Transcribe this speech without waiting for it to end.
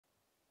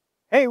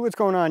Hey, what's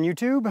going on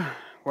YouTube?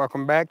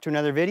 Welcome back to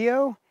another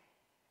video.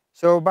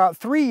 So about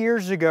 3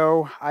 years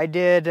ago, I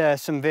did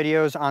some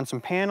videos on some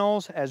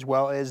panels as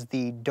well as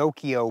the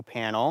Dokio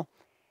panel.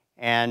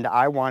 And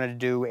I wanted to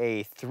do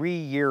a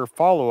 3-year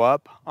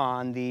follow-up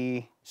on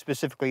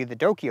specifically the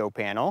Dokio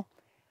panel.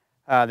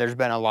 There's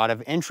been a lot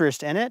of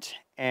interest in it,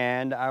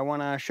 and I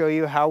want to show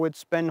you how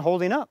it's been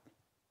holding up.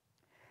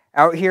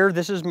 Out here,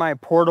 this is my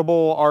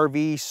portable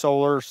RV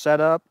solar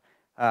setup.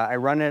 I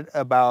run it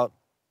about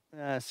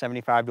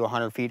 75 to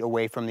 100 feet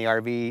away from the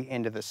RV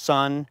into the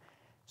sun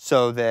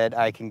so that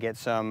I can get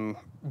some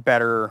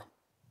better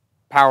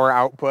power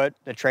output.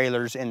 The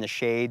trailer's in the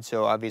shade,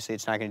 so obviously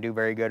it's not going to do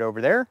very good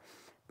over there,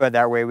 but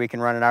that way we can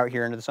run it out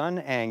here into the sun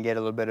and get a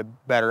little bit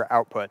of better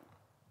output.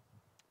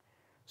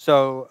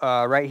 So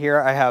right here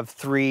I have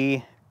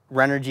 3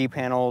 Renogy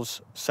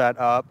panels set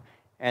up,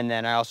 and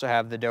then I also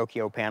have the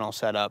Dokio panel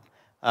set up.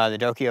 The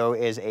Dokio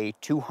is a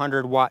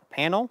 200 watt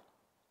panel,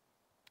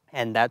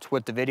 and that's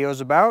what the video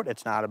is about.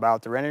 It's not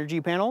about the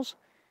Renogy panels.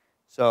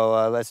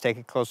 So let's take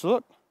a closer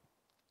look.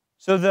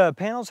 So the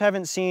panels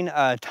haven't seen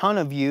a ton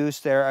of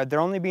use. They're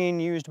only being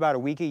used about a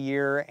week a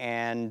year,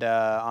 and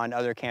on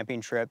other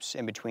camping trips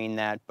in between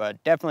that,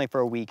 but definitely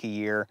for a week a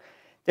year.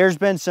 There's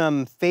been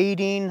some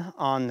fading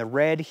on the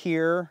red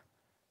here.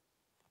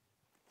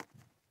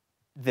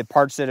 The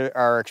parts that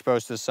are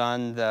exposed to the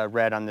sun, the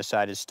red on this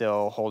side is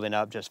still holding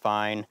up just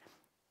fine.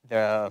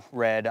 The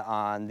red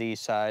on these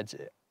sides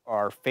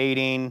are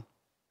fading.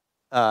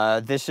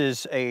 This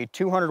is a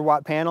 200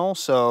 watt panel,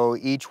 so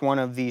each one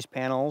of these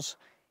panels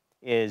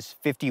is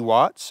 50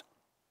 watts.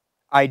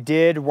 I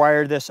did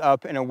wire this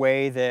up in a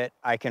way that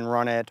I can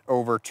run it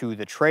over to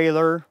the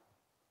trailer.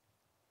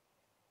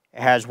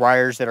 It has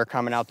wires that are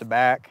coming out the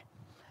back.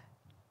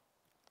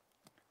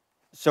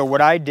 So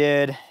what I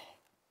did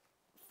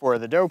for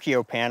the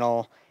Dokio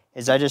panel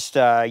is I just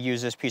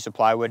use this piece of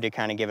plywood to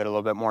kind of give it a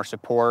little bit more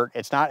support.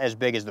 It's not as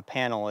big as the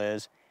panel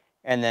is,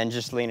 and then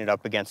just lean it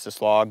up against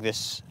this log.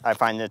 I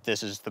find that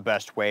this is the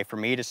best way for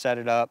me to set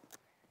it up.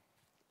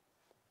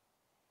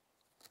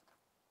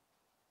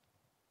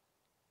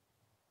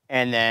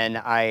 And then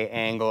I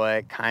angle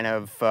it kind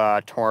of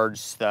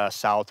towards the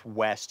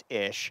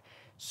southwest-ish,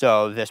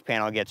 so this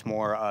panel gets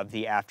more of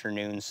the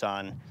afternoon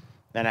sun.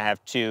 Then I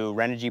have 2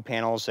 Renogy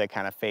panels that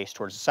kind of face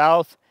towards the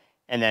south,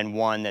 and then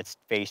one that's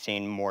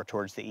facing more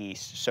towards the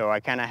east. So I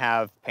kind of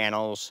have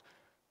panels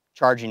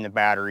charging the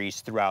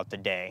batteries throughout the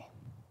day.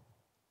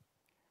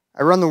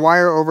 I run the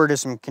wire over to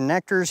some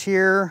connectors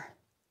here,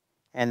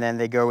 and then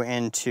they go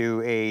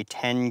into a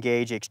 10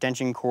 gauge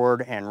extension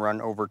cord and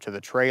run over to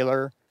the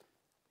trailer.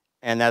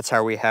 And that's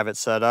how we have it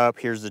set up.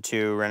 Here's the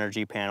 2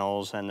 Renogy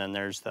panels, and then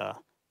there's the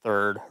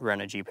 3rd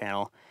Renogy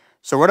panel.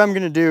 So what I'm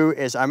going to do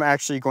is I'm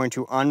actually going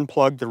to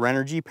unplug the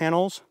Renogy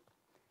panels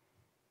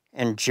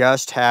and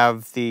just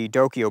have the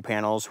Dokio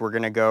panels. We're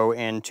going to go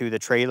into the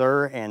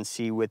trailer and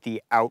see what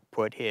the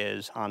output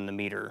is on the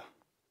meter.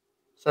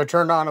 So I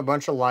turned on a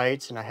bunch of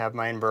lights, and I have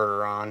my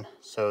inverter on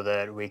so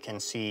that we can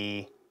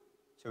see,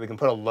 so we can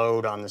put a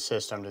load on the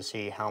system to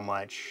see how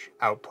much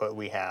output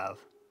we have.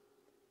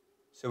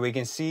 So we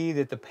can see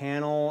that the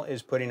panel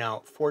is putting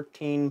out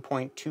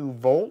 14.2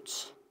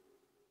 volts.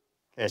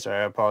 Okay, so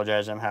I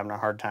apologize, I'm having a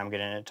hard time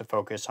getting it to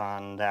focus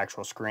on the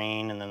actual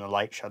screen, and then the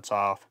light shuts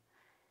off.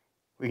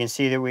 We can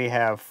see that we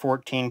have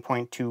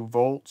 14.2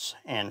 volts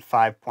and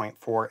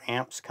 5.4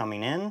 amps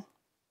coming in.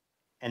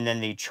 And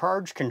then the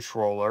charge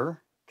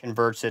controller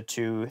converts it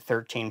to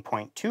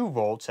 13.2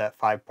 volts at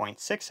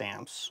 5.6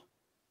 amps.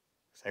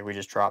 Looks like we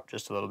just dropped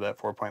just a little bit,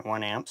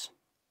 4.1 amps.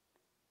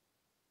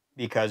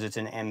 Because it's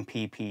an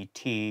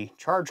MPPT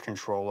charge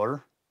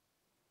controller,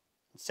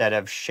 instead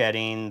of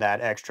shedding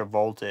that extra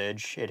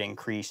voltage, it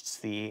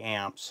increased the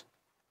amps.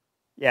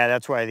 Yeah,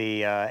 that's why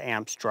the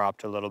amps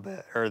dropped a little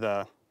bit, or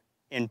the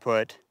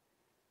input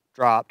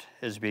dropped,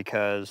 is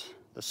because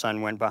the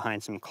sun went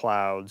behind some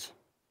clouds.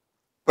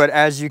 But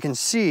as you can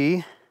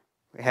see,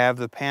 we have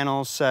the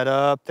panels set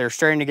up. They're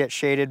starting to get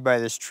shaded by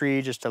this tree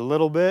just a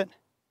little bit.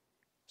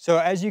 So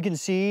as you can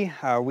see,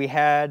 we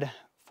had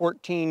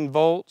 14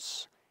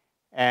 volts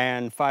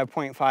and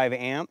 5.5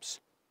 amps,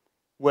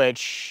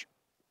 which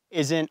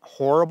isn't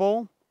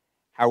horrible.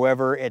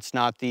 However, it's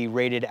not the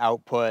rated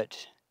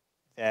output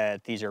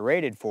that these are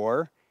rated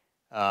for.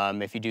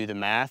 If you do the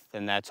math,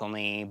 then that's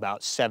only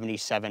about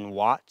 77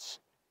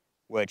 watts,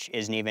 which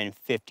isn't even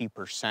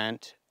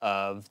 50%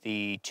 of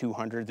the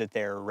 200 that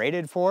they're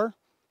rated for.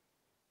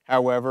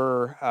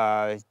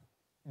 However,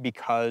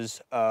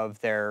 because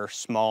of their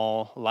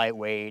small,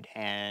 lightweight,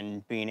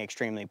 and being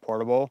extremely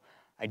portable,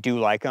 I do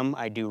like them.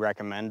 I do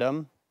recommend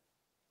them.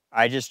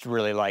 I just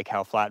really like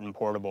how flat and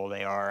portable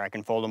they are. I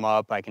can fold them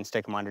up, I can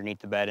stick them underneath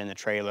the bed in the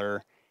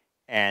trailer,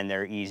 and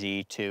they're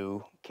easy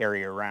to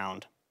carry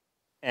around.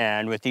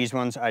 And with these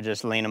ones, I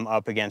just lean them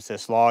up against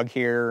this log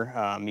here.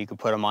 You could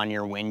put them on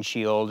your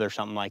windshield or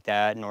something like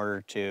that in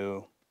order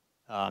to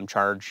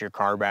charge your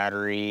car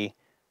battery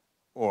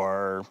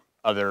or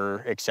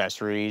other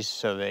accessories,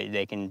 so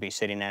they can be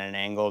sitting at an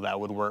angle. That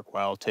would work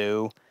well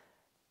too.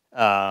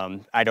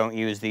 I don't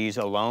use these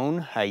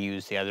alone. I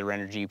use the other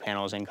Renogy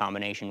panels in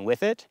combination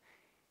with it.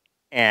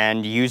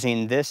 And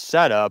using this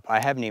setup,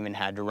 I haven't even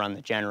had to run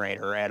the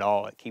generator at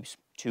all. It keeps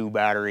 2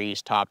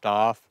 batteries topped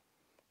off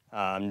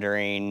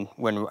during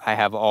when I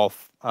have all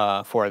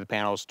 4 of the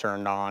panels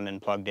turned on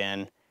and plugged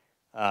in.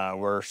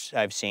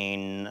 I've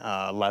seen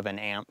 11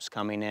 amps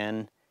coming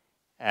in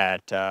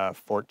at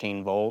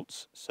 14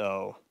 volts.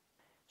 So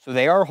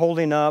they are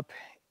holding up.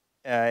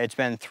 It's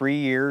been 3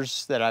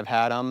 years that I've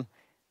had them.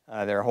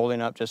 They're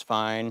holding up just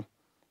fine.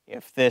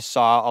 If this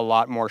saw a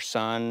lot more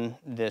sun,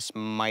 this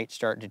might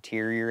start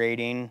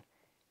deteriorating,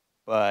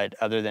 but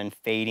other than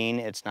fading,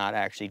 it's not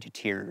actually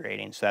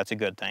deteriorating, so that's a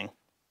good thing.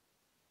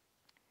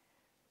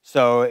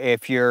 So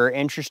if you're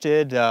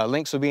interested,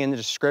 links will be in the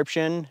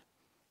description,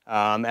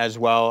 as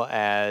well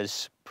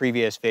as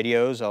previous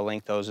videos. I'll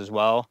link those as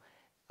well,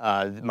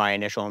 my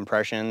initial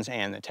impressions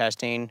and the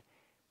testing,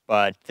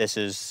 but this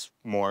is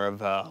more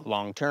of a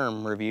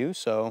long-term review,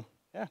 so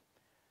yeah.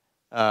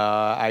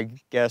 I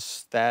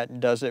guess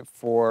that does it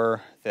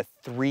for the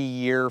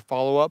 3-year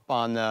follow-up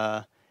on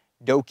the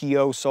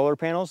Dokio solar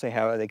panels.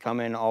 They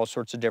come in all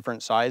sorts of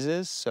different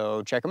sizes,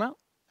 so check them out.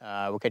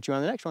 We'll catch you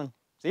on the next one.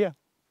 See ya.